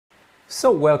So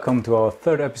welcome to our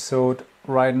third episode.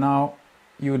 Right now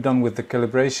you're done with the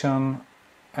calibration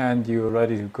and you're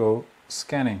ready to go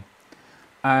scanning.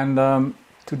 And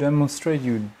to demonstrate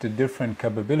you the different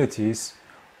capabilities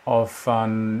of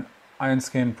an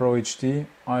EinScan Pro HD,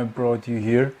 I brought you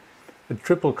here a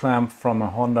triple clamp from a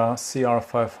Honda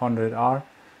CR500R,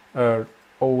 an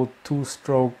old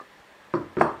two-stroke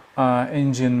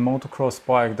engine motocross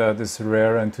bike that is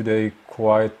rare and today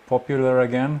quite popular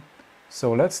again.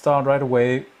 So let's start right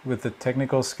away with the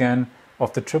technical scan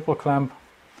of the triple clamp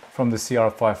from the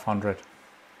CR500.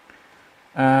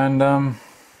 And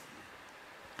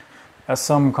as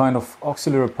some kind of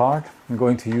auxiliary part, I'm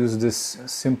going to use this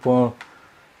simple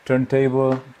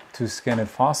turntable to scan it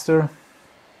faster.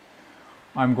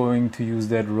 I'm going to use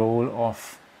that roll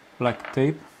of black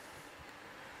tape.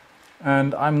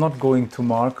 And I'm not going to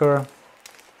marker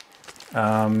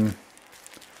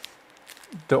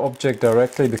the object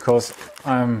directly because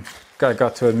I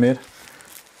got to admit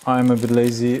I'm a bit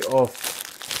lazy of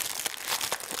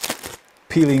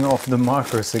peeling off the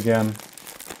markers again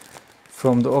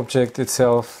from the object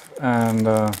itself, and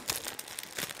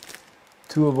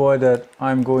to avoid that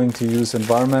I'm going to use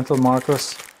environmental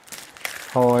markers,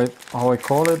 how I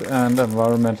call it. And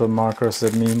environmental markers,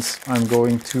 that means I'm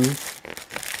going to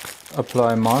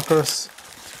apply markers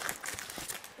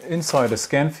inside a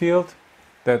scan field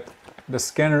that the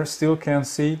scanner still can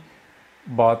see,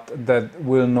 but that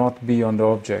will not be on the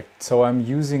object. So I'm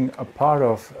using a part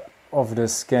of the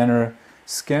scanner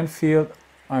scan field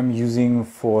I'm using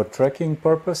for tracking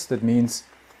purpose. That means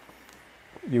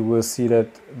you will see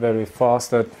that very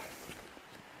fast that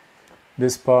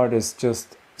this part is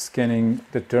just scanning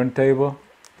the turntable.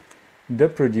 The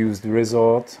produced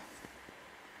result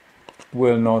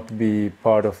will not be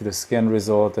part of the scan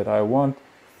result that I want,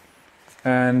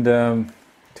 and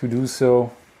to do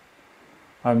so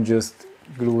I'm just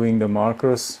gluing the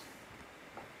markers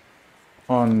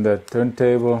on the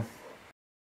turntable.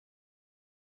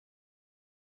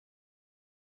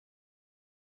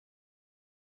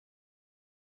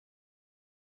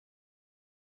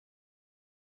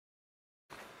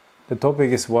 The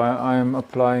topic is why I'm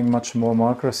applying much more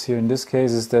markers here in this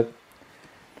case is that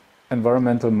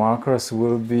environmental markers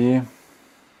will be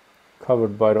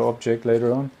covered by the object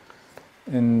later on.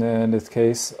 In this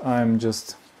case I'm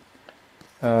just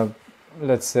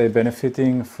let's say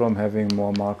benefiting from having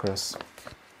more markers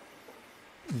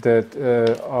that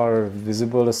are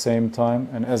visible at the same time.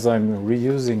 And as I'm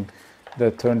reusing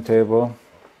the turntable,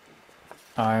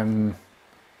 I'm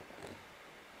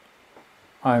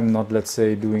not, let's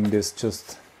say, doing this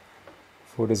just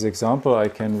for this example. I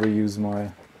can reuse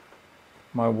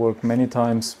my work many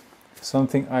times.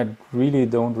 Something I really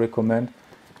don't recommend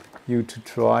you to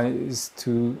try is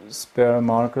to spare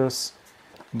markers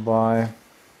by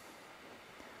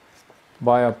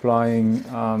applying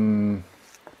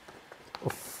a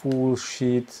full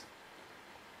sheet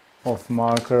of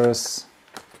markers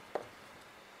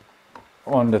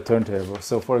on the turntable.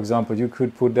 So for example, you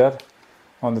could put that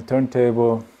on the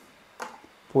turntable,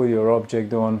 put your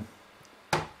object on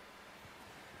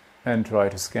and try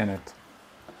to scan it.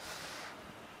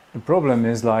 The problem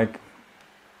is, like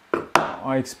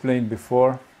I explained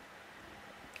before,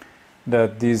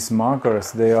 that these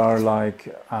markers, they are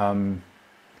like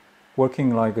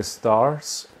working like a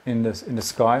stars in the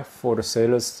sky. For the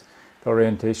sailors, the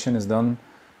orientation is done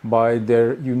by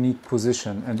their unique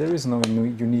position, and there is no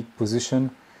unique position.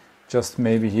 Just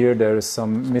maybe here there is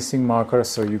some missing markers,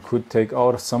 so you could take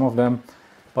out some of them,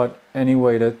 but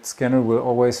anyway that scanner will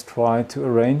always try to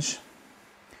arrange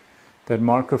that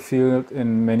marker field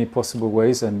in many possible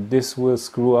ways, and this will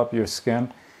screw up your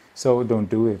scan. So don't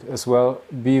do it. As well,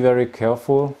 be very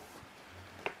careful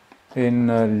in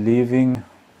leaving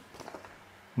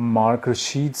marker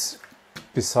sheets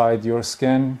beside your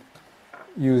scan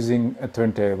using a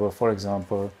turntable, for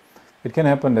example. It can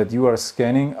happen that you are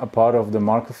scanning a part of the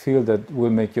marker field that will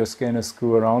make your scanner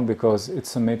screw around because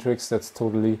it's a matrix that's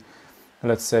totally,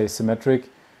 let's say, symmetric,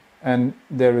 and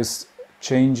there is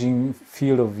changing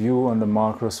field of view on the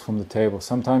markers from the table.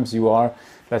 Sometimes you are,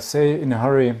 let's say, in a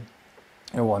hurry,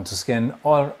 you want to scan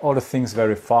all the things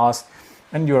very fast,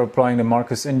 and you're applying the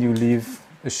markers and you leave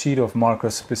a sheet of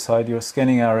markers beside your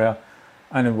scanning area,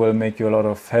 and it will make you a lot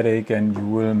of headache, and you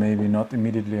will maybe not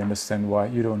immediately understand why.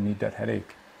 You don't need that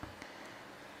headache.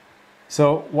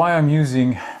 So why I'm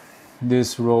using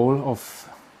this roll of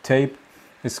tape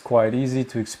is quite easy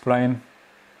to explain.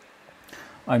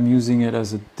 I'm using it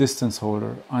as a distance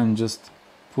holder. I'm just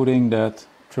putting that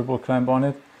triple clamp on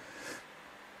it,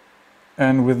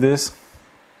 and with this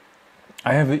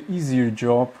I have an easier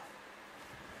job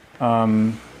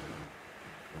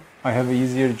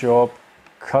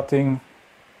cutting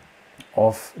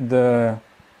of the,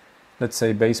 let's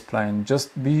say, base plane.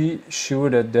 Just be sure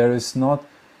that there is not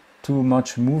too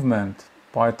much movement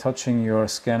by touching your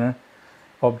scanner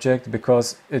object,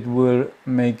 because it will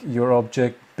make your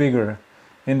object bigger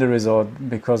in the result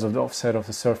because of the offset of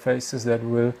the surfaces that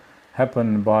will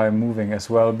happen by moving as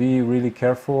well. Be really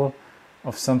careful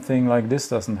of something like this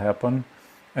doesn't happen.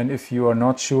 And if you are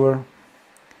not sure,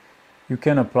 you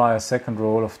can apply a second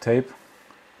roll of tape.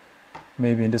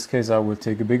 Maybe in this case I will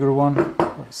take a bigger one,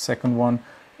 or a second one,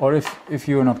 or if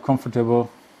you're not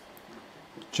comfortable,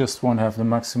 just want to have the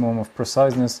maximum of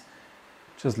preciseness,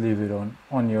 just leave it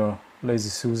on your Lazy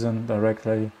Susan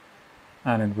directly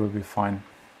and it will be fine.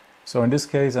 So in this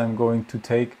case I'm going to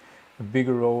take a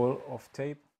bigger roll of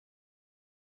tape.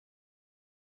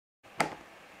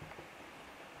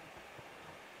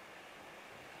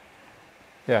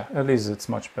 Yeah, at least it's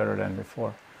much better than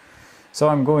before. So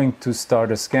I'm going to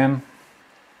start a scan.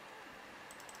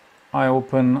 I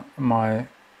open my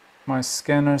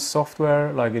scanner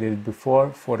software like I did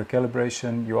before for the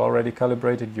calibration. You already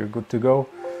calibrated, you're good to go.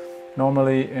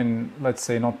 Normally in, let's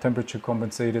say, not temperature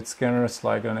compensated scanners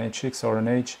like an HX or an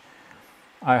H,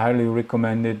 I highly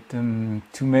recommend it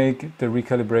to make the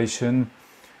recalibration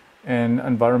and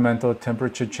environmental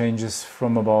temperature changes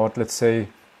from about, let's say,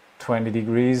 20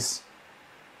 degrees.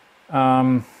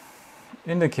 In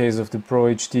the case of the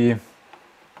Pro HD,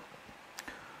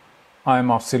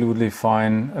 I'm absolutely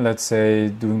fine, let's say,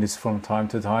 doing this from time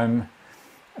to time,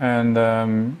 and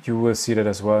you will see that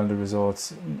as well in the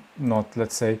results, not,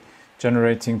 let's say,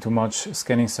 generating too much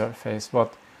scanning surface,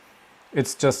 but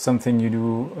it's just something you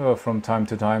do from time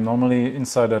to time. Normally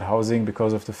inside that housing,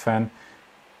 because of the fan,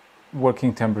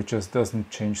 working temperatures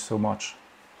doesn't change so much.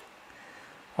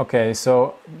 Okay,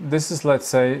 so this is, let's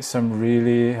say, some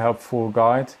really helpful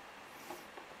guide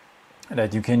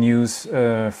that you can use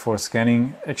for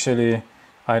scanning. Actually,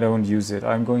 I don't use it.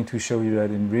 I'm going to show you that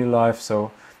in real life,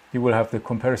 so you will have the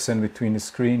comparison between the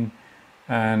screen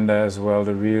and as well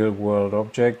the real world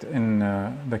object in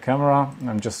the camera.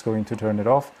 I'm just going to turn it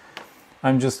off.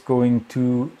 I'm just going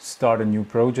to start a new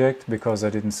project because I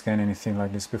didn't scan anything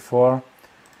like this before,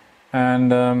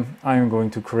 and I'm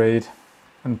going to create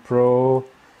a Pro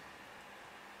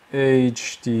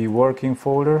HD working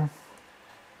folder.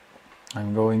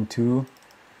 I'm going to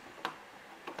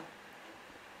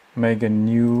make a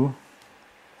new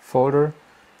folder.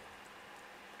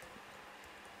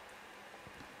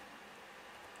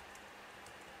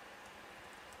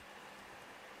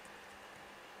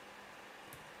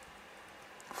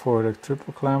 For the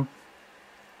triple clamp,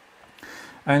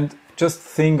 and just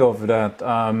think of that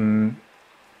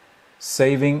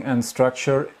saving and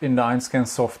structure in the EinScan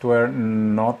software,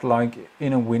 not like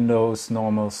in a Windows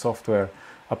normal software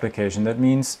application. That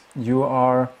means you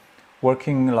are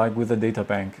working like with a data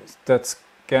bank. That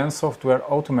scan software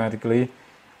automatically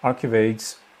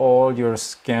archivates all your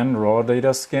scan, raw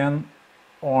data scan,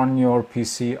 on your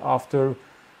PC after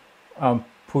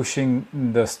pushing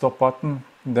the stop button.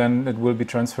 Then it will be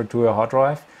transferred to a hard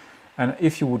drive, and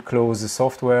if you would close the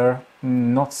software,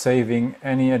 not saving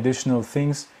any additional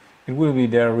things, it will be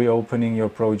there reopening your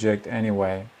project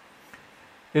anyway.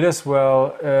 It as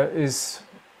well is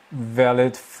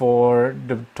valid for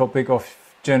the topic of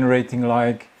generating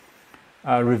like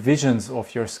revisions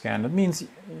of your scan. That means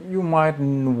you might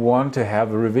want to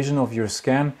have a revision of your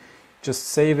scan, just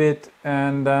save it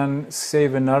and then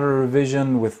save another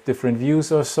revision with different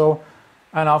views or so,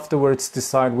 and afterwards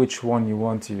decide which one you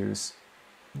want to use.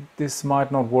 This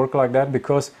might not work like that,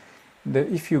 because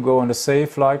if you go on the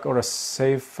save like or a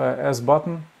save as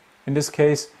button, in this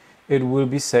case it will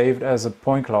be saved as a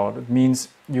point cloud. It means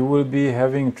you will be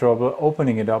having trouble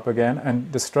opening it up again,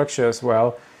 and the structure as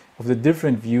well of the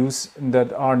different views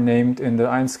that are named in the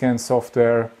EinScan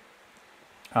software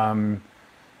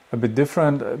a bit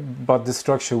different, but the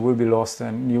structure will be lost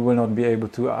and you will not be able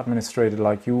to administrate it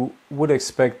like you would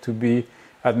expect to be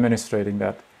administrating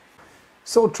that.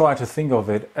 So try to think of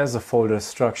it as a folder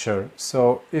structure.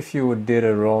 So if you did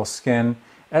a raw scan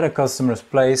at a customer's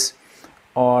place,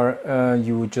 or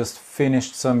you just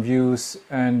finished some views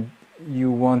and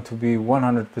you want to be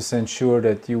 100% sure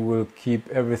that you will keep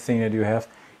everything that you have,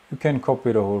 you can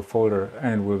copy the whole folder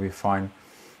and it will be fine.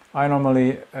 I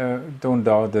normally don't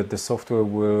doubt that the software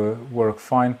will work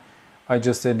fine. I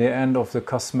just, at the end of the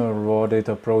customer raw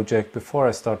data project, before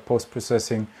I start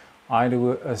post-processing, I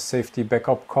do a safety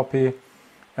backup copy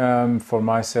for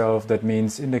myself. That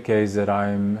means in the case that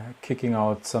I'm kicking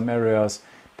out some areas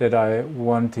that I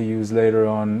want to use later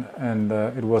on and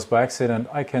it was by accident,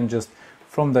 I can just,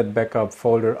 from that backup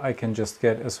folder, I can just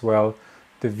get as well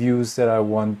the views that I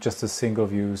want, just a single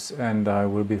views, and I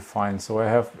will be fine. So I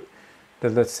have the,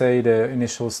 let's say, the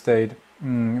initial state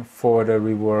for the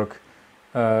rework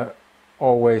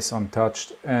always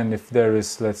untouched, and if there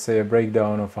is, let's say, a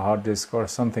breakdown of a hard disk or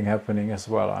something happening as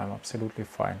well, I'm absolutely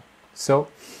fine. So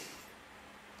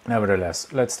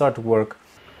nevertheless, let's start to work.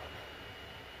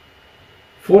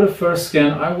 For the first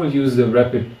scan, I will use the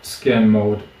rapid scan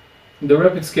mode. The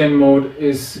rapid scan mode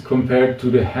is compared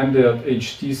to the handheld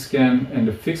HD scan and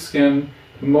the fixed scan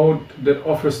mode that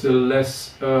offers the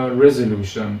less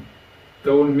resolution.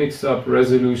 Don't mix up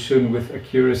resolution with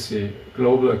accuracy,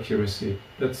 global accuracy.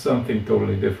 That's something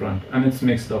totally different, and it's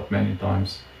mixed up many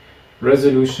times.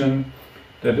 Resolution,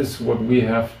 that is what we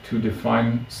have to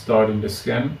define starting the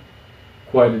scan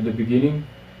quite at the beginning.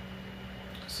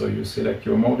 So you select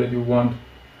your mode that you want.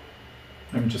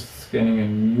 I'm just scanning a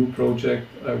new project.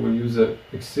 I will use an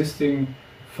existing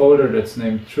folder that's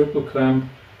named triple clamp,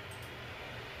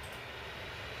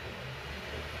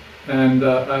 and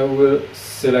I will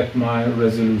select my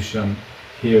resolution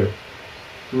here.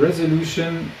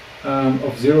 Resolution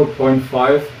of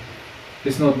 0.5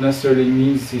 is not necessarily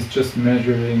means he's just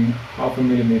measuring 0.5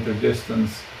 millimeter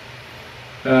distance.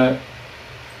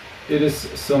 It is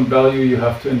some value you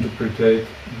have to interpret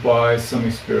by some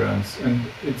experience, and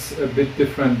it's a bit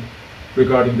different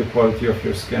regarding the quality of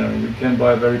your scanner. You can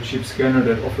buy a very cheap scanner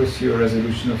that offers you a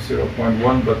resolution of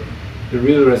 0.1, but the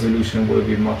real resolution will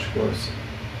be much worse.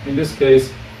 In this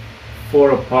case,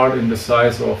 for a part in the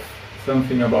size of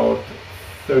something about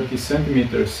 30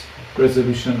 centimeters,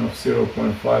 resolution of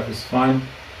 0.5 is fine.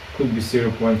 Could be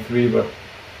 0.3, but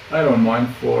I don't mind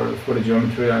for the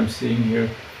geometry I'm seeing here.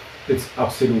 It's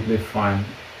absolutely fine.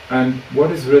 And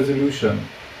what is resolution?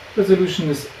 Resolution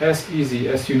is as easy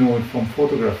as you know it from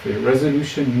photography.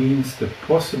 Resolution means the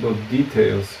possible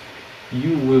details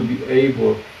you will be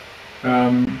able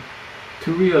to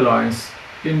realize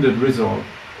in the result.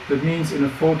 That means in a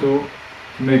photo,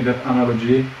 to make that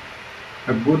analogy,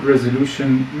 a good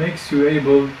resolution makes you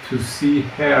able to see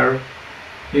hair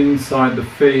inside the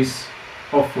face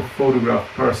of a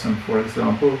photographed person, for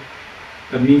example.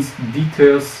 That means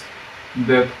details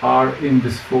that are in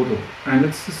this photo, and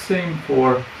it's the same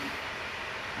for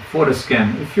the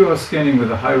scan. If you are scanning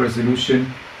with a high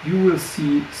resolution, you will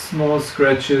see small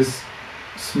scratches,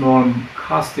 small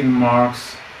casting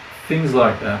marks, things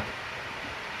like that.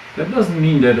 That doesn't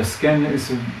mean that a scan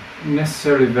is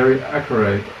necessarily very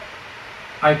accurate.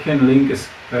 I can link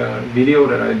a video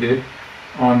that I did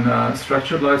on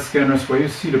structured light scanners where you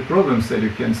see the problems that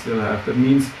you can still have. That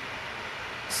means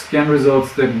scan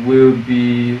results that will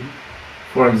be,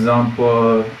 for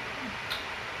example,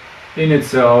 in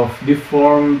itself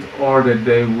deformed, or that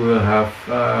they will have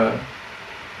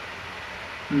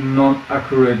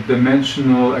non-accurate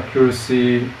dimensional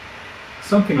accuracy,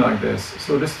 something like this.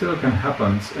 So this still can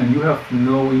happen, and you have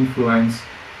no influence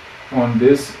on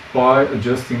this by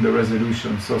adjusting the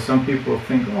resolution. So some people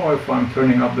think, oh, if I'm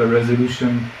turning up the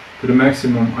resolution to the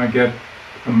maximum, I get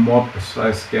a more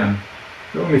precise scan.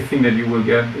 The only thing that you will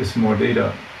get is more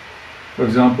data. For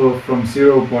example, from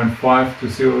 0.5 to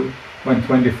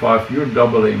 0.25, you're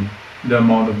doubling the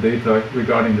amount of data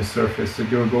regarding the surface that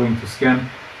you're going to scan,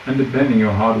 and depending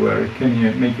on hardware, it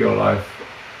can make your life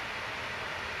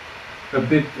a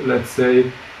bit, let's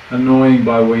say, annoying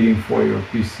by waiting for your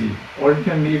PC. Or it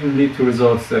can even lead to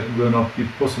results that will not be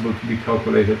possible to be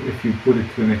calculated if you put it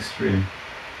to an extreme.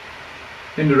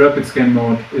 In the rapid scan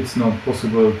mode, it's not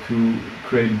possible to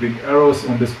create big arrows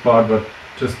on this part, but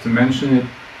just to mention it,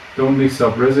 don't mix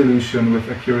up resolution with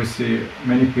accuracy.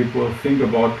 Many people think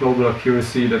about global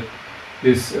accuracy, that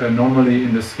is normally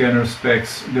in the scanner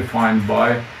specs defined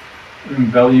by a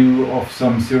value of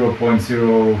some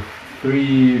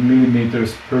 0.03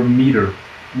 millimeters per meter.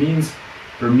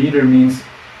 Per meter means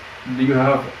you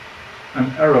have an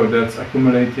arrow that's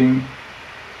accumulating,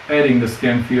 adding the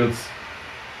scan fields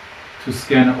to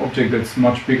scan an object that's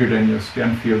much bigger than your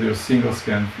scan field, your single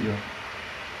scan field.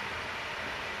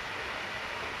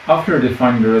 After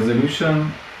defining the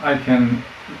resolution, I can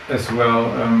as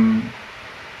well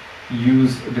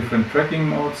use different tracking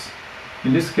modes.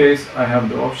 In this case, I have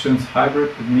the options hybrid.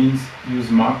 It means use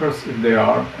markers if they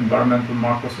are environmental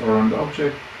markers or on the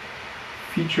object.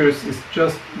 Features is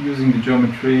just using the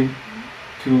geometry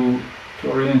to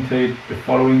orientate the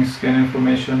following scan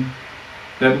information.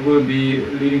 That will be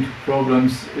leading to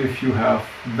problems if you have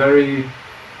very,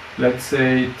 let's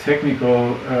say,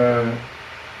 technical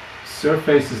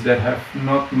surfaces that have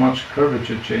not much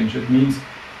curvature change. It means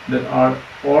that are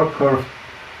all curved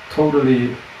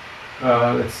totally,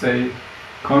 let's say,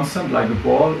 constant, like a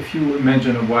ball. If you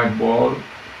imagine a white ball,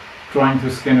 trying to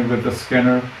scan it with a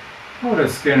scanner, how the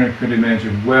scanner could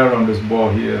imagine where on this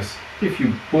ball he is. If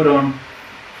you put on,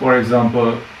 for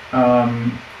example,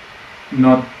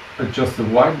 not just a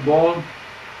white ball,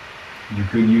 you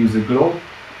could use a globe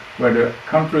where the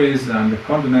countries and the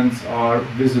continents are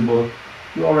visible.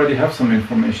 You already have some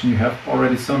information. You have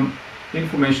already some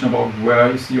information about where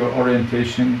is your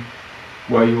orientation,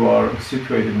 where you are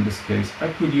situated in this case.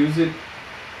 I could use it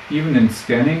even in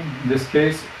scanning, in this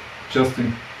case, just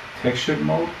in textured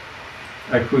mode.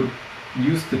 I could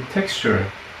use the texture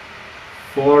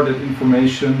for that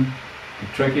information, the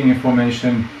tracking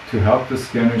information, to help the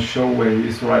scanner show where he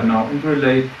is right now and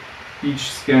relate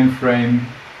each scan frame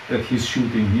that he's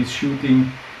shooting. He's shooting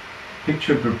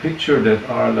picture per picture that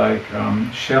are like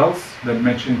shells that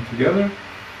match in together,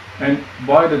 and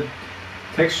by the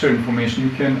texture information you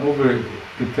can, over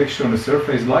the texture on the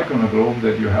surface, like on a globe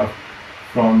that you have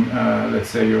from let's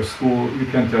say your school, you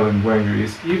can tell him where he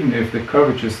is, even if the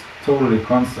curvature is totally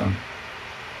constant.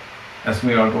 As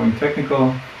we are going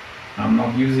technical, I'm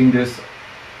not using this.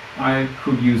 I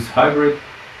could use hybrid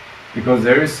because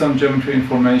there is some geometry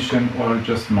information, or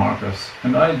just markers,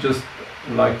 and I just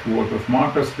like to work with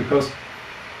markers because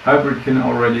hybrid can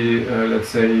already let's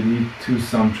say lead to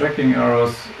some tracking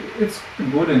errors. It's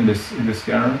good in this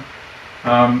scanner.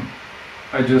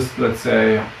 I just, let's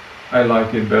say, I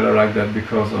like it better like that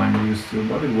because I'm used to,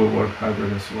 but it will work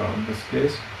hybrid as well in this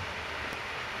case.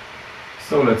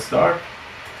 So let's start,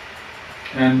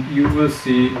 and you will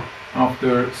see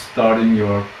after starting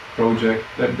your project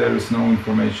that there is no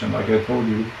information. Like I told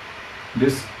you,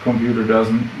 this computer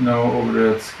doesn't know over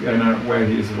the scanner where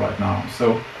he is right now.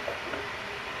 So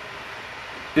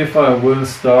if I will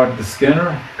start the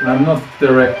scanner, I'm not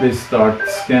directly start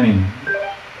scanning.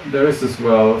 There is as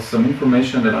well some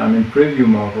information that I'm in preview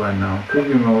mode right now.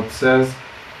 Preview mode says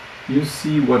you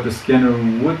see what the scanner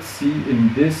would see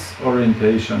in this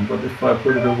orientation, but if I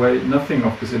put it away, nothing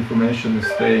of this information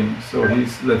is staying. So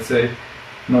he's, let's say,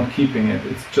 not keeping it.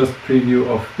 It's just preview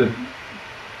of the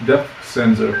depth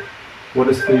sensor. What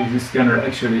this 3D scanner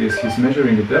actually is, he's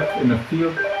measuring the depth in a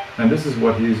field, and this is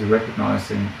what he is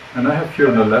recognizing. And I have here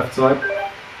on the left side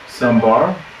some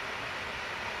bar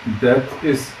that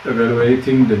is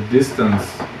evaluating the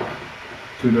distance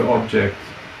to the object.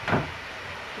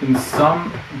 In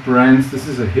some brands this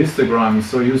is a histogram,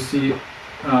 so you see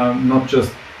not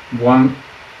just one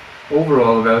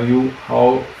overall value,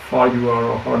 how far you are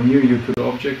or how near you to the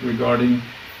object regarding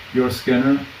your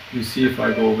scanner. You see if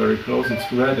I go very close,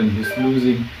 it's red and he's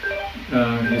losing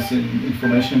his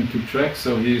information to track,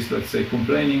 so he's, let's say,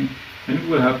 complaining, and it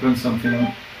will happen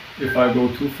something. If I go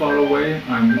too far away,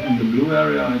 I'm in the blue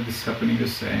area, and it's happening the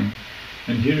same.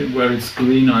 And here where it's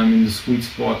green, I'm in the sweet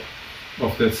spot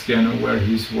of that scanner where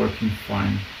he's working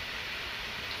fine.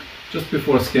 Just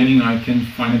before scanning I can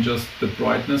fine adjust the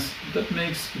brightness. That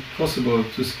makes it possible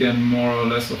to scan more or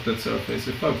less of that surface.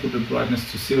 If I put the brightness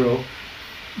to 0,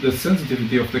 the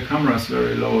sensitivity of the camera is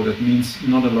very low. That means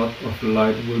not a lot of the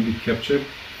light will be captured.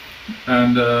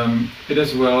 And it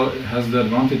as well has the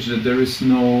advantage that there is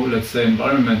no, let's say,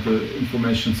 environmental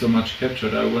information so much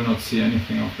captured. I will not see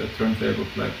anything of that turntable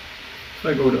plate. If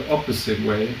I go the opposite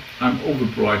way, I'm over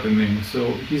brightening,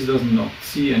 so he does not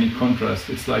see any contrast.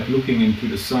 It's like looking into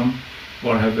the sun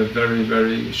or have a very,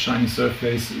 very shiny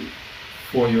surface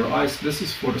for your eyes. This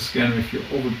is for the scanner if you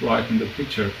over brighten the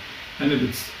picture, and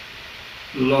it's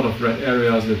a lot of red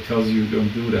areas that tells you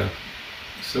don't do that.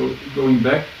 So going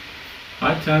back,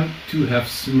 I tend to have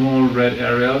small red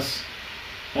areas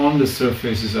on the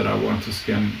surfaces that I want to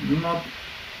scan, not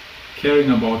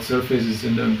caring about surfaces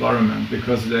in the environment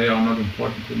because they are not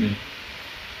important to me.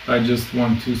 I just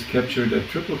want to capture the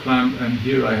triple clamp, and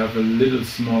here I have a little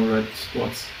small red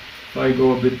spots. If I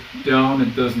go a bit down,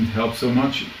 it doesn't help so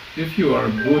much. If you are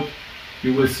good,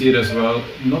 you will see it as well,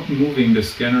 not moving the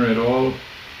scanner at all,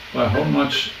 by how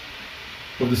much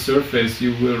of the surface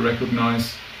you will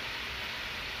recognize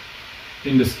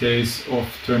in this case of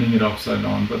turning it upside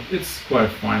down. But it's quite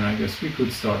fine, I guess. We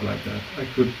could start like that.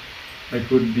 I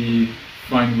could be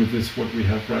fine with this, what we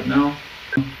have right now.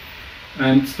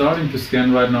 And starting to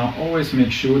scan right now, always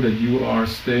make sure that you are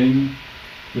staying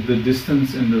with the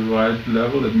distance in the right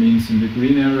level. That means in the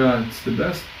green area it's the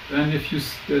best. And if you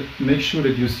make sure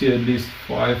that you see at least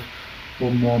 5 or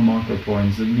more marker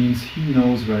points, that means he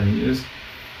knows where he is.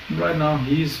 And right now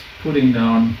he's putting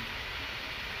down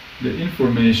the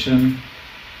information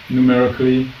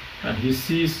numerically, and he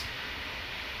sees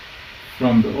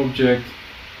from the object.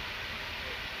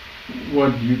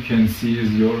 What you can see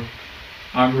is your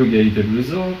aggregated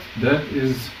result. That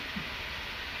is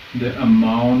the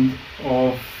amount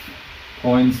of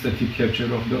points that you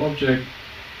captured of the object.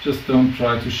 Just don't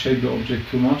try to shape the object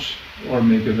too much. or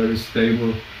make a very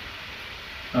stable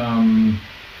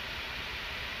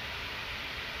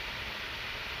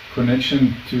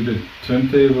connection to the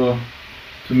turntable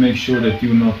to make sure that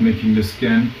you're not making the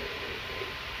scan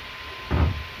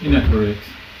inaccurate.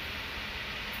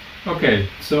 Okay,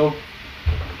 so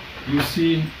you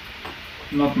see,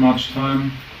 not much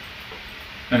time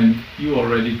and you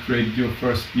already created your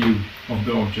first view of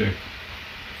the object.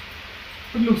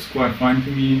 It looks quite fine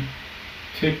to me,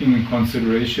 taking in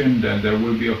consideration that there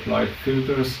will be applied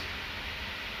filters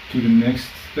to the next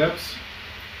steps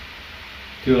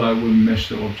till I will mesh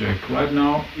the object. Right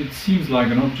now it seems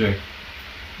like an object.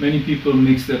 Many people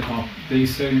mix that up. They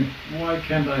say, why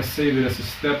can't I save it as a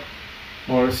step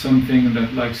or something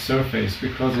that like surface,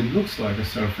 because it looks like a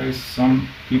surface. Some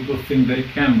people think they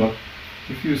can, but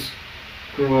if you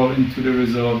scroll into the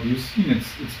result, you've seen its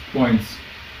points.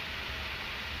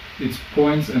 Its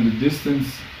points and the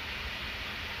distance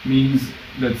means,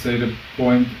 let's say, the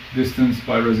point distance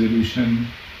by resolution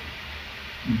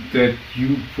that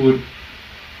you put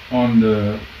on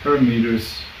the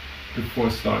parameters before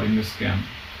starting the scan.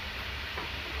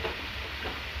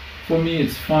 For me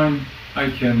it's fine.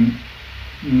 I can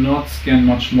not scan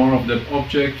much more of that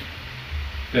object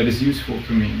that is useful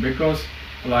to me, because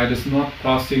light is not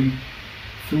passing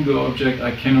through the object.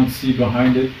 I cannot see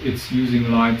behind it. It's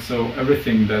using light, so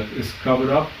everything that is covered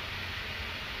up,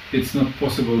 it's not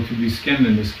possible to be scanned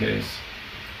in this case.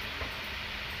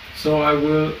 So I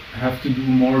will have to do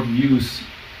more views.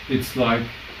 It's like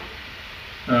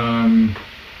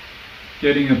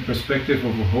getting a perspective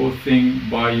of a whole thing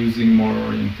by using more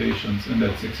orientations, and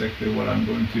that's exactly what I'm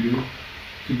going to do.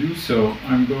 To do so,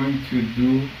 I'm going to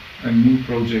do a new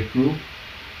project group.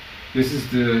 This is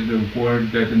the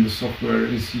word that in the software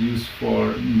is used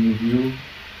for new view.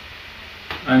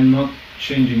 I'm not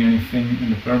changing anything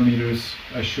in the parameters.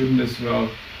 I shouldn't as well.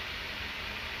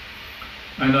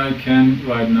 And I can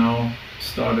right now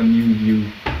start a new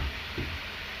view.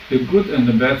 The good and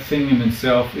the bad thing in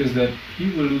itself is that he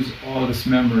will lose all this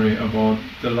memory about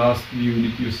the last view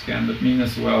that you scanned. That means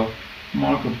as well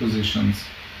marker positions.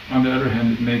 On the other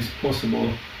hand, it makes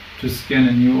possible to scan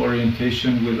a new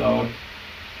orientation without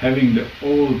having the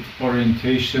old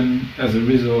orientation as a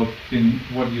result in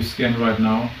what you scan right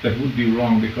now. That would be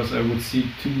wrong, because I would see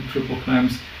two triple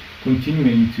clamps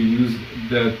continuing to use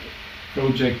that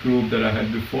project group that I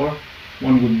had before.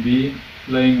 One would be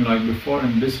laying like before,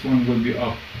 and this one will be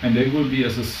up, and they will be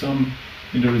as a sum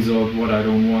in the result, what I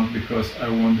don't want, because I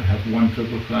want to have one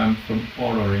triple clamp from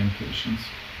all orientations.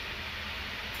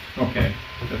 Okay,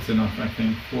 that's enough I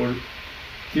think for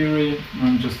theory.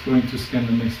 I'm just going to scan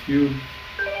the next view,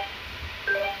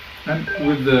 and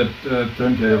with the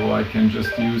turntable I can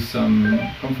just use some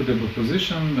comfortable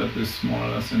position that is more or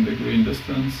less in the green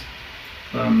distance,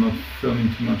 where I'm not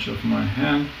filming too much of my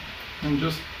hand, and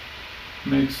just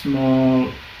make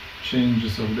small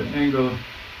changes of the angle,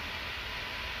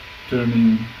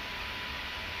 turning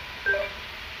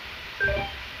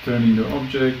the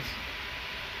object.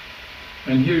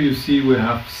 And here you see we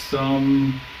have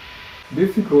some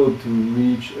difficult to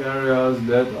reach areas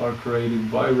that are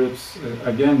created by rips.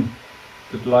 Again,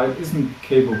 the light isn't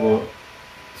capable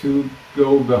to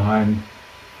go behind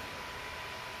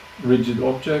rigid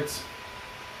objects,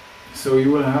 so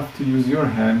you will have to use your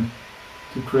hand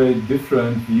to create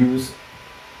different views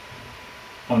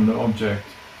on the object.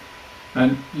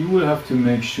 And you will have to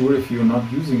make sure, if you're not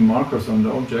using markers on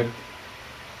the object,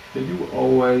 that you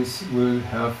always will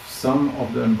have some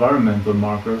of the environmental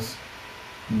markers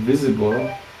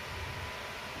visible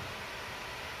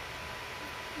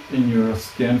in your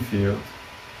scan field.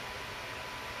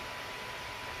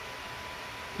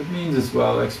 That means as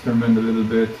well experiment a little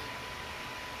bit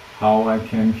how I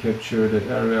can capture the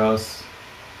areas,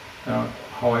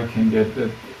 how I can get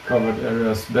the covered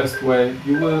areas best way.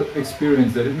 You will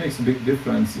experience that it makes a big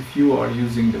difference if you are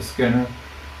using the scanner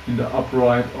in the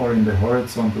upright or in the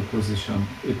horizontal position.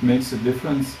 It makes a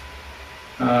difference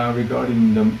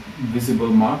regarding the visible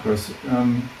markers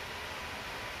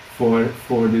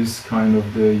for this kind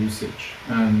of the usage.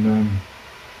 And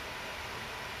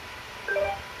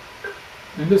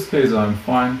in this case I'm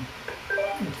fine.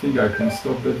 I think I can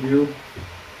stop the view.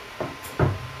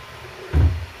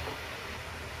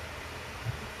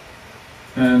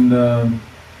 And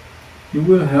you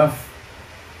will have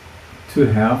to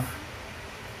have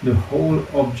the whole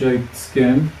object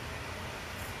scanned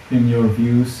in your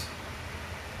views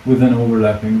with an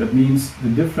overlapping. That means the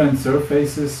different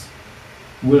surfaces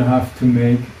will have to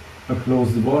make a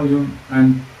closed volume,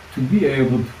 and to be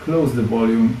able to close the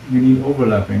volume you need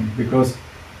overlapping, because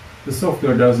the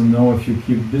software doesn't know if you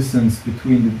keep distance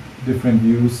between the different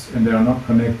views and they are not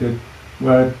connected,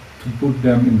 where to put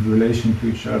them in relation to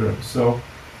each other. So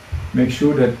make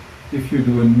sure that if you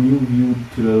do a new view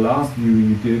to the last view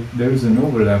you did, there is an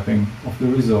overlapping of the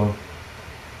result.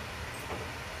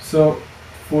 So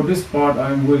for this part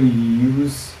I will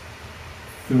use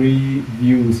 3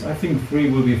 views. I think 3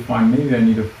 will be fine. Maybe I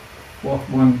need a 4th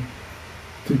one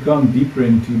to come deeper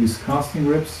into these casting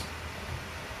ribs.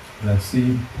 Let's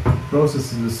see. The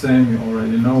process is the same, you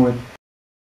already know it.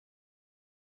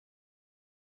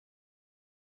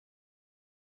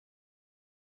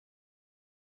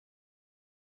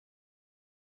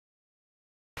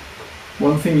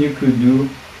 One thing you could do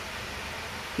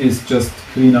is just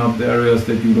clean up the areas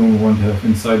that you don't want to have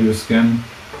inside your scan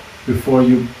before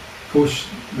you push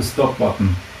the stop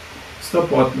button. Stop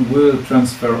button will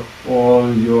transfer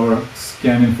all your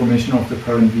scan information of the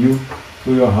current view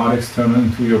to your hard external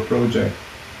and to your project.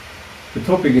 The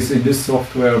topic is, in this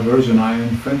software version I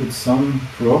encountered some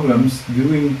problems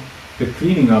doing the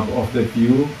cleaning up of that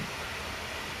view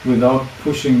without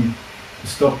pushing the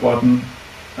stop button,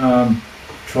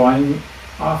 trying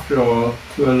after all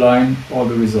to align all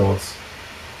the results.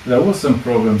 There was some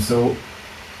problem, so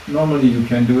normally you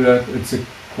can do that. It's a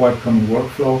quite common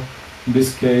workflow. In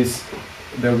this case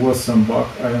there was some bug.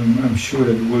 I'm sure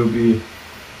that will be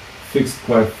fixed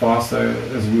quite fast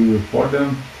as we report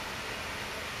them,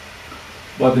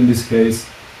 but in this case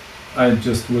I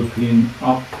just will clean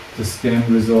up the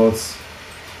scan results.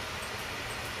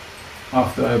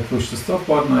 After I push the stop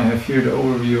button, I have here the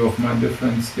overview of my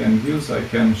different scan views. I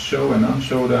can show and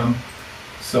unshow them,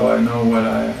 so I know what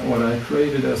I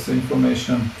created as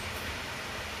information.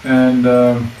 And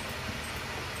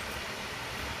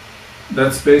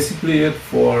that's basically it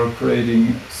for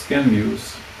creating scan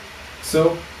views.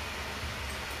 So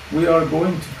we are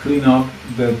going to clean up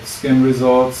the scan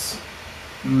results,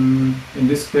 in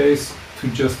this case to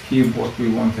just keep what we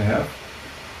want to have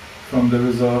from the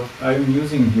result. I'm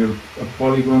using here a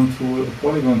polygon tool. A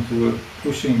polygon tool,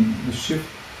 pushing the shift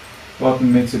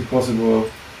button makes it possible,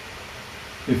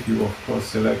 if you of course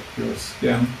select your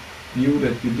scan view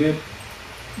that you did,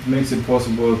 it makes it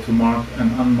possible to mark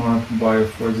and unmark by,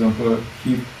 for example,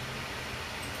 keep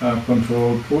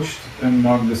control pushed and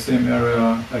mark the same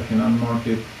area. I can unmark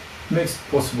it. It makes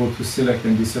it possible to select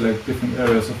and deselect different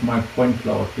areas of my point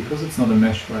cloud, because it's not a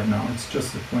mesh right now, it's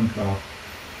just a point cloud.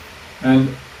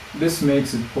 And this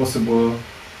makes it possible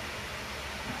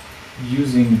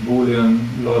using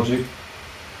Boolean logic.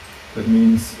 That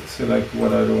means select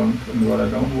what I want and what I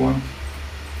don't want.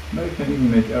 And I can even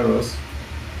make errors.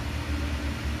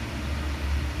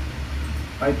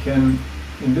 I can,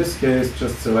 in this case,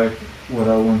 just select what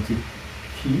I want to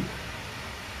keep.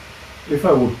 If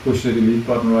I would push the delete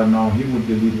button right now, he would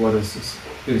delete what is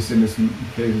in this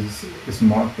case is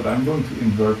marked, but I'm going to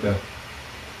invert that.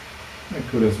 I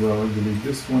could as well delete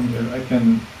this one here. I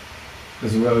can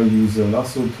as well use a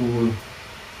lasso tool,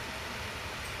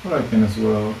 or I can as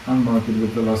well unmark it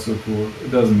with the lasso tool.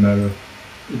 It doesn't matter.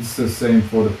 It's the same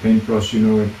for the paintbrush, you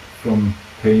know it from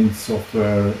paint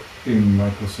software in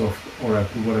Microsoft or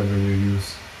Apple, whatever you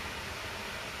use.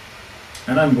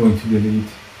 And I'm going to delete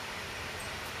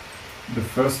the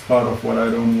first part of what I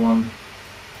don't want.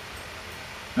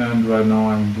 And right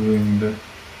now I'm doing the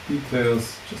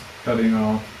details, just cutting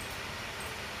out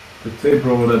the tape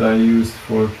roll that I used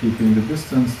for keeping the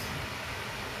distance.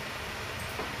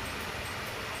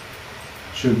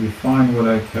 Should be fine what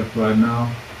I kept right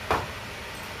now.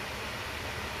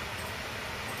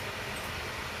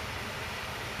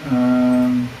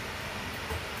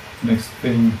 Next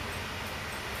thing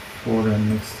for the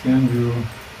next scan view.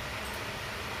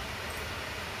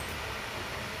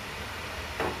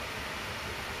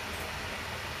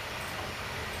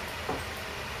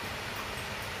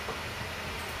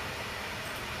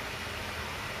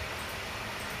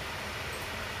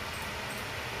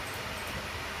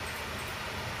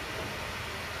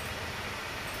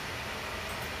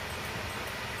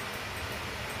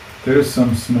 There's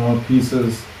some small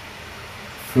pieces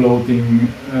floating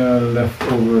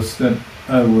leftovers that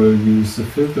I will use the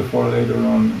filter for later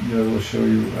on. I will show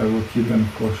you, I will keep and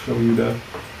show you that.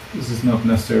 This is not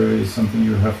necessarily something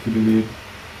you have to delete.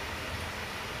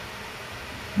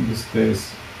 In this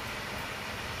case,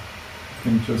 you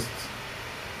can just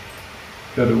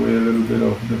cut away a little bit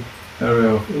of the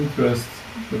area of interest,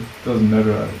 but it doesn't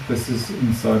matter. This is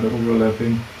inside the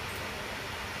overlapping.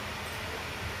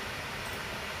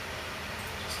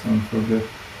 Just don't forget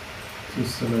to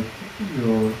select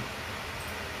your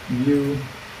view.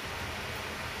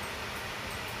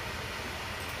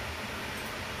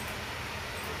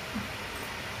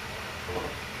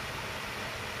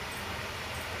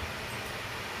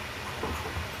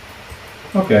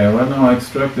 Okay, right now I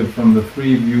extracted from the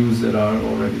 3 views that are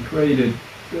already created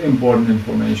the important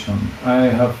information. I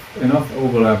have enough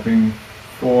overlapping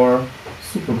for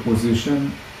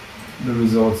superposition, the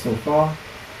results so far,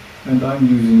 and I'm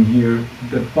using here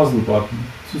the puzzle button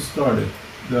to start it,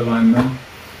 the alignment.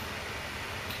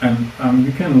 And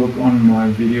you can look on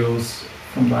my videos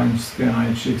from the EinScan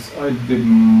HX. I did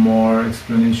more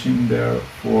explanation there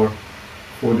for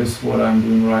this, what I'm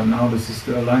doing right now. This is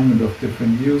the alignment of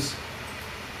different views.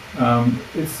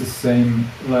 It's the same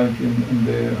like in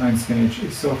the EinScan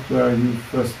HX software. You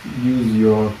first use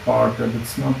your part that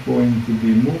it's not going to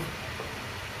be moved.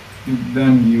 You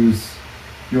then use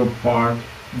your part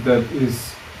that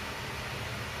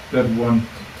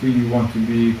you want to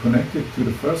be connected to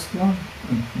the first one,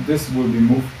 and this will be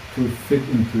moved to fit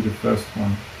into the first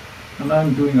one. And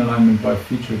I'm doing alignment by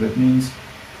feature. That means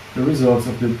the results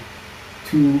of the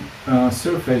 2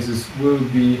 surfaces will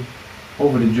be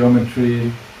over the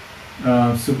geometry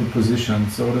superposition.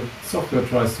 So the software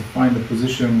tries to find a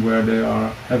position where they are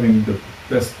having the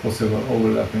best possible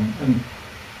overlapping. And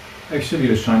actually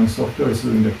the Shining software is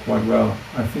doing that quite well.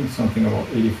 I think something about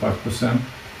 85%.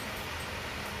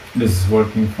 This is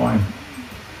working fine.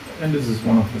 And this is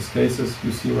one of those cases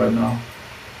you see right now.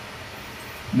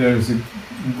 There is a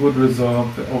good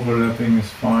result, the overlapping is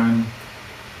fine.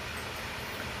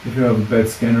 If you have a bad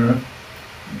scanner,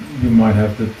 you might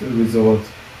have that result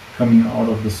coming out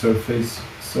of the surface.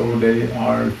 So they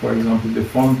are, for example,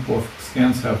 deformed. Both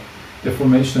scans have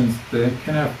deformations. They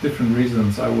can have different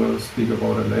reasons. I will speak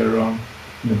about it later on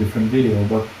in a different video,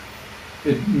 but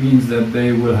it means that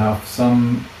they will have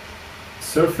some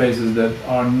surfaces that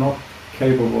are not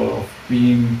capable of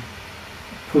being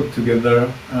put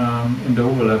together in the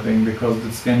overlapping because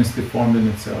the scan is deformed in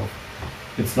itself.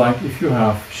 It's like if you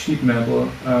have sheet metal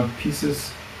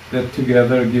pieces that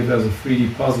together give as a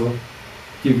 3D puzzle,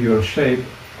 give you a shape.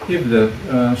 If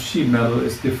that sheet metal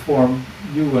is deformed,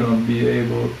 you will not be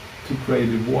able to create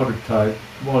a watertight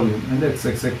volume, and that's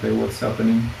exactly what's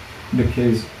happening in the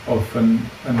case of a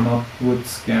not good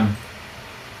scan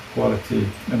quality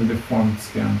and a deformed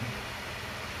scan.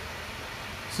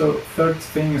 So third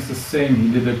thing is the same. He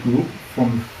did a group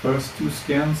from the first 2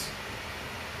 scans,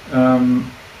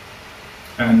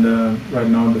 right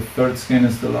now the third scan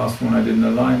is the last one I didn't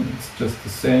align. It's just the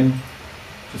same.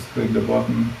 Just click the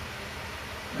button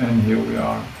and here we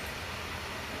are.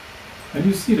 And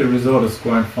you see the result is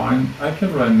quite fine. I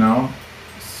can right now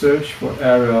search for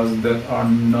areas that are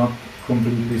not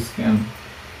completely scanned.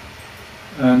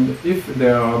 And if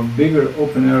there are bigger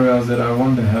open areas that I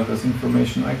want to have as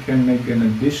information, I can make an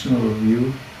additional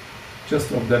view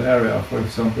just of that area. For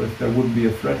example, if there would be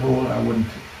a thread hole, I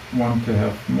wouldn't want to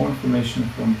have more information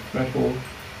from the thread hole.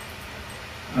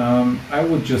 I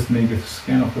would just make a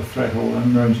scan of the thread hole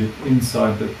and merge it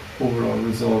inside the overall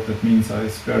result. That means I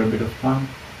spare a bit of time.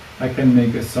 I can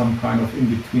make some kind of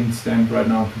in-between stand right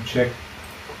now to check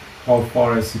how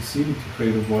far I succeeded to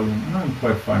create a volume, and I'm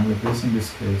quite fine with this in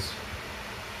this case.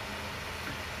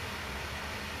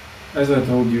 As I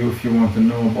told you, if you want to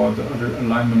know about the other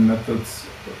alignment methods,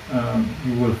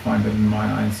 you will find it in my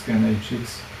EinScan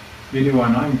HX video,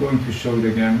 and I'm going to show it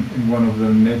again in one of the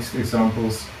next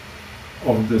examples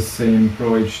of the same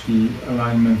Pro HD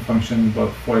alignment function,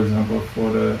 but for example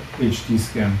for the HD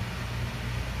scan.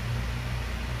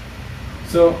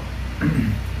 So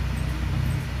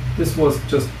this was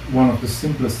just one of the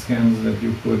simplest scans that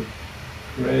you could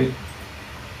create,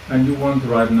 and you want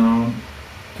right now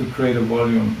to create a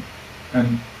volume,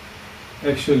 and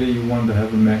actually you want to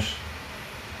have a mesh.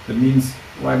 That means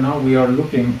right now we are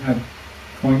looking at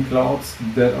point clouds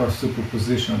that are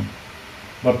superposition,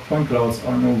 but point clouds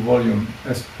are no volume,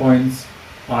 as points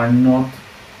are not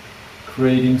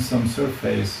creating some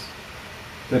surface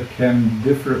that can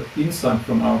differ inside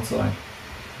from outside.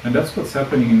 And that's what's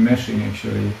happening in meshing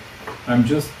actually. I'm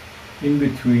just in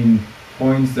between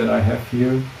points that I have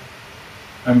here.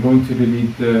 I'm going to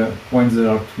delete the points that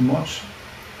are too much,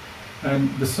 and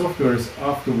the software is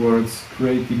afterwards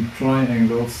creating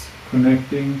triangles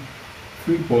connecting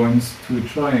 3 points to a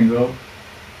triangle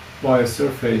by a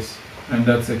surface, and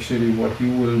that's actually what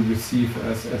you will receive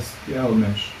as STL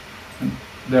mesh. And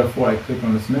therefore I click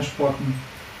on this mesh button.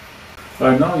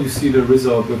 Right now you see the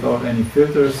result without any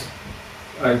filters.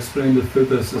 I explained the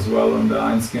filters as well on the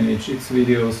EinScan HX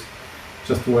videos.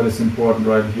 Just what is important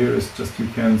right here is just you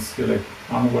can select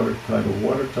unwatertight or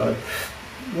watertight.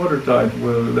 Watertight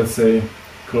will, let's say,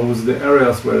 close the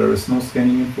areas where there is no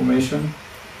scanning information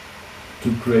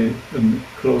to create and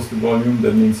close the volume.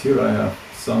 That means here I have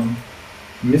some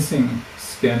missing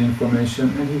scan information,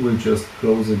 and he will just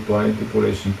close it by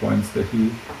interpolation points that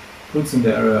he puts in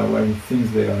the area where he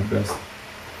thinks they are best.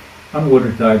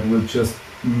 Unwatertight will just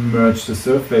merge the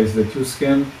surface that you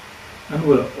scan and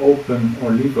will open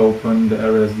or leave open the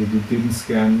areas that you didn't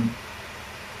scan,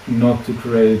 not to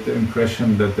create the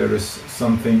impression that there is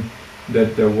something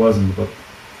that there wasn't. But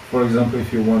for example,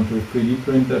 if you want to 3D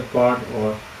print that part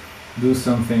or do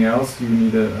something else, you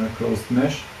need a closed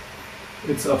mesh.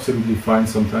 It's absolutely fine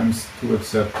sometimes to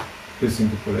accept this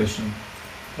interpolation.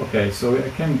 Okay, so I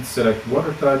can select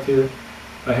watertight here.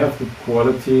 I have the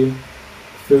quality.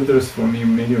 Filters for me,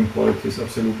 medium quality is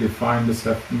absolutely fine. This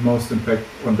has most impact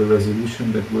on the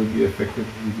resolution that will be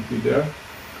effectively there.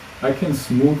 I can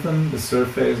smoothen the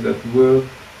surface that will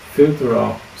filter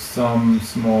out some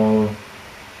small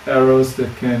errors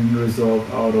that can result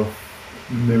out of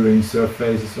mirroring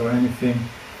surfaces or anything.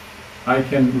 I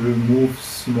can remove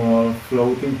small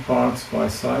floating parts by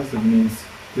size. That means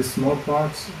these small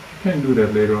parts. You can do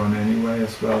that later on anyway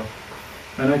as well.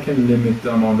 And I can limit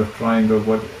the amount of triangle,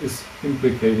 what is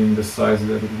implicating the size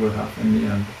that it will have in the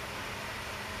end.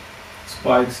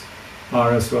 Spikes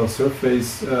are as well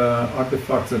surface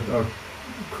artifacts that are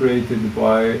created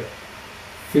by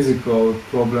physical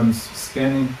problems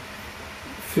scanning,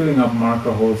 filling up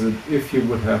marker holes. That if you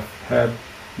would have had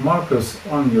markers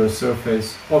on your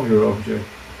surface of your object,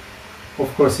 of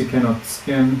course he cannot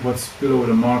scan what's below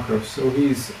the marker, so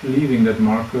he's leaving that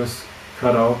markers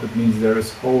cut out. That means there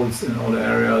is holes in all the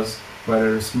areas where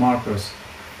there is markers,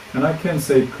 and I can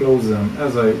say close them.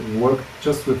 As I work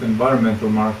just with environmental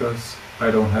markers,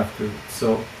 I don't have to,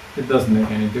 so it doesn't make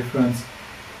any difference.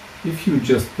 If you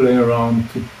just play around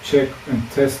to check and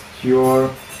test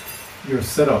your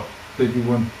setup, that you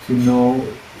want to know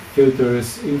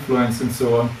filters, influence and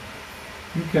so on,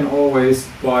 you can always,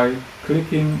 by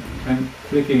clicking and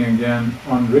clicking again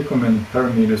on recommended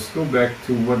parameters, go back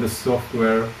to what the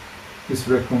software is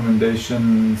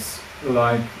recommendations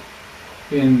like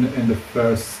in the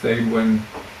first state when,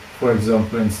 for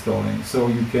example, installing. So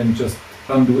you can just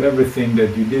undo everything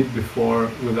that you did before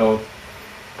without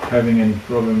having any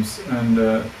problems, and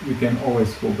you can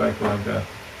always go back like that.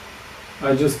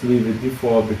 I just leave it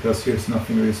default because here's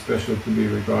nothing really special to be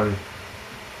regarded,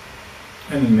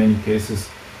 and in many cases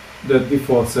the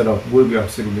default setup will be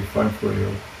absolutely fine for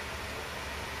you.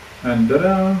 And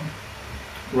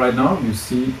right now you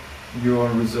see your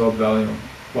resolve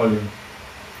volume.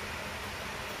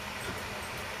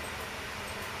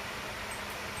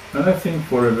 And I think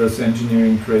for reverse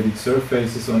engineering creating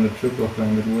surfaces on the triple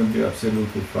plane, it will be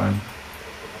absolutely fine.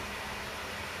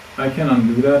 I can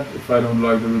undo that if I don't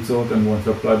like the result and want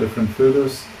to apply different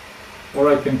filters, or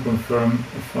I can confirm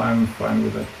if I'm fine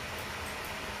with it.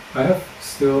 I have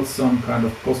still some kind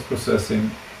of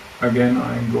post-processing. Again,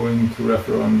 I'm going to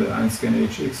refer on the EinScan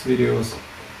HX videos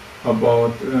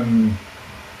about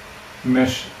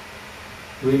remeshing,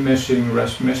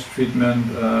 mesh treatment,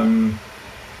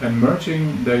 and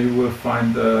merging. There you will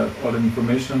find all the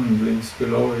information and links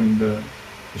below in the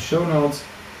show notes.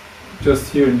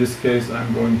 Just here in this case,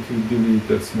 I'm going to delete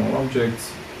that small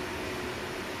objects,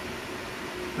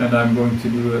 and I'm going to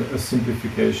do a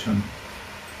simplification.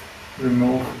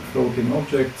 Remove floating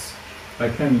objects. I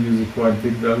can use a quite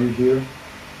big value here,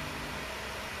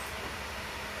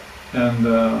 and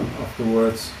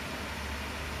afterwards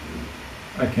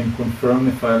I can confirm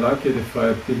if I like it. If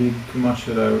I delete too much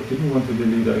that I didn't want to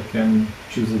delete, I can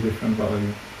choose a different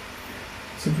value.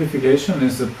 Simplification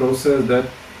is a process that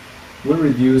will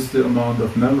reduce the amount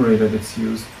of memory that it's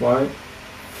used by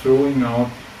throwing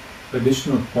out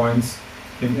additional points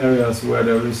in areas where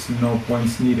there is no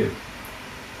points needed.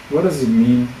 What does it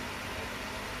mean?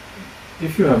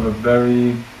 If you have a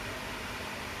very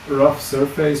rough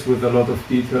surface with a lot of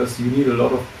details, you need a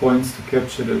lot of points to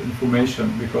capture the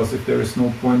information, because if there is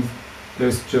no point,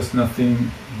 there's just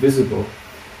nothing visible.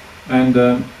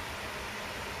 And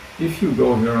if you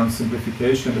go here on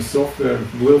simplification, the software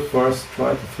will first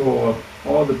try to throw out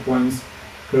all the points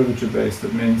curvature based.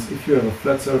 That means if you have a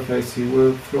flat surface, he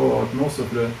will throw out most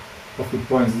of the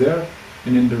points there,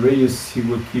 and in the radius he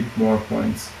will keep more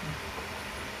points.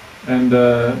 And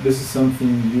this is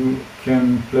something you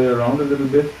can play around a little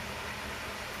bit.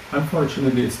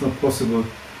 Unfortunately, it's not possible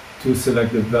to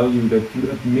select the value that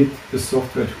you admit the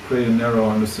software to create an error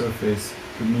on the surface.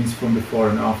 It means from before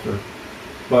and after.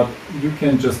 But you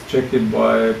can just check it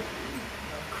by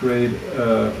create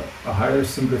a higher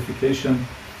simplification.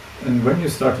 And when you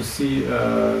start to see,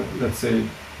 let's say,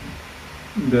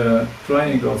 the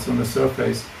triangles on the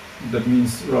surface, that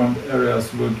means round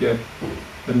areas will get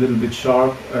a little bit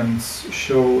sharp and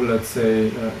show, let's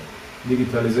say,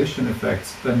 digitalization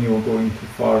effects, then you're going too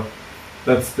far.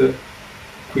 That's the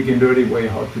quick and dirty way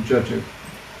how to judge it.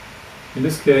 In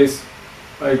this case,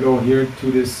 I go here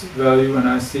to this value and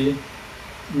I see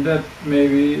that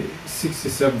maybe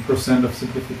 67% of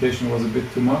simplification was a bit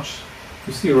too much.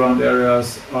 You see round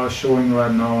areas are showing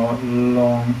right now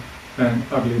long and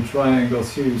ugly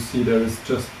triangles. Here you see there is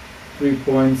just 3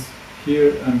 points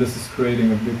here, and this is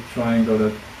creating a big triangle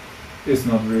that is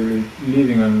not really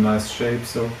leaving a nice shape.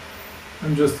 So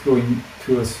I'm just going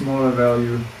to a smaller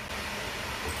value,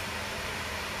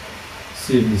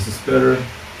 see if this is better.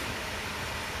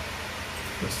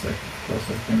 For a second, of course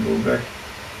I can go back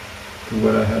to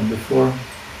what I had before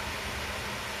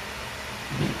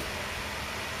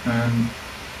and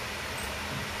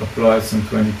apply some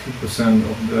 22%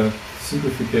 of the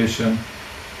simplification.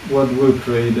 What will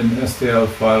create an STL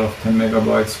file of 10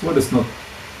 megabytes, what is not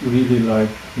really like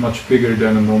much bigger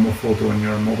than a normal photo on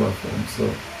your mobile phone. So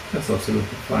that's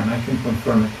absolutely fine, I can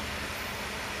confirm it.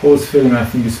 Holes filling I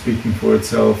think is speaking for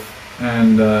itself,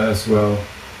 and as well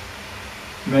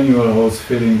manual hose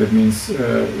filling, that means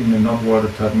in a not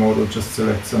watertight model, just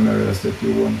select some areas that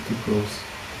you want to close.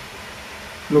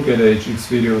 Look at HX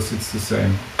videos, it's the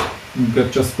same. You're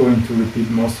just going to repeat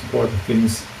most important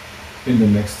things in the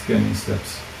next scanning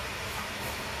steps.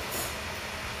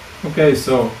 Okay,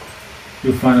 so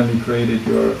you finally created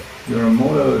your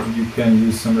model. You can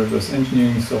use some reverse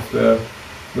engineering software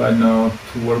right now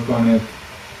to work on it,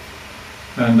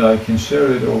 and I can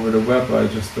share it over the web. I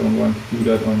just don't want to do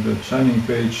that on the Shining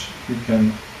page. You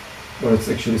can, or it's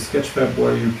actually Sketchfab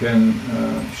where you can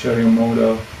share your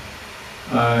model.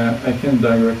 I can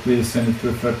directly send it to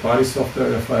a third-party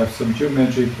software if I have some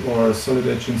GeoMagick or Solid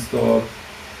Edge installed.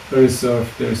 There's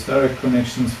direct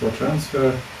connections for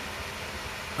transfer.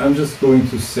 I'm just going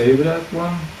to save that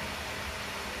one,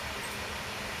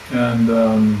 and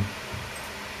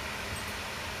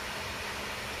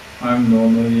I'm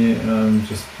normally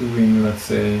just doing, let's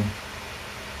say,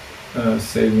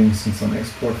 savings in some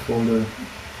export folder.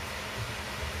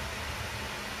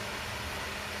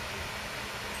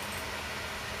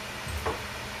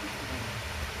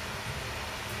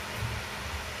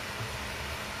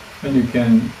 And you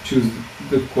can choose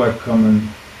the quite common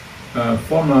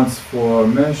formats for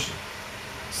mesh,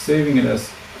 saving it as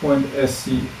 .sc,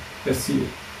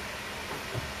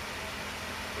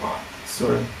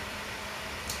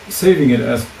 saving it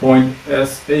as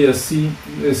 .asc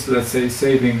is, let's say,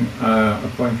 saving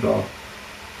a point cloud.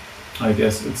 I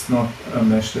guess it's not a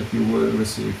mesh that you will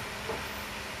receive.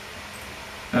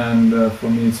 And for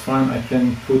me it's fine. I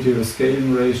can put here a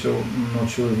scaling ratio. I'm not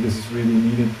sure if this is really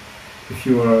needed. If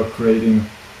you are creating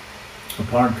a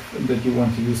part that you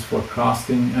want to use for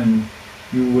casting and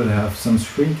you will have some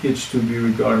shrinkage to be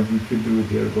regarded, you could do it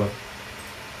here, but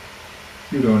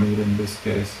you don't need it in this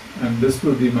case. And this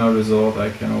will be my result. I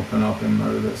can open up in my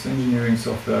reverse engineering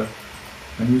software,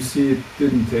 and you see it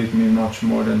didn't take me much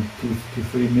more than 2 to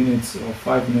 3 minutes or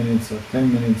 5 minutes or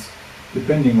 10 minutes,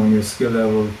 depending on your skill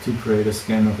level, to create a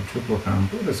scan of a triple cam.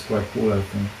 That's quite cool, I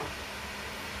think.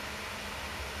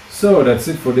 So that's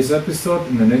it for this episode.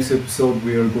 In the next episode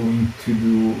we are going to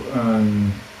do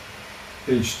an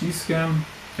HD scan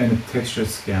and a texture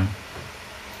scan.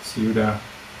 See you there.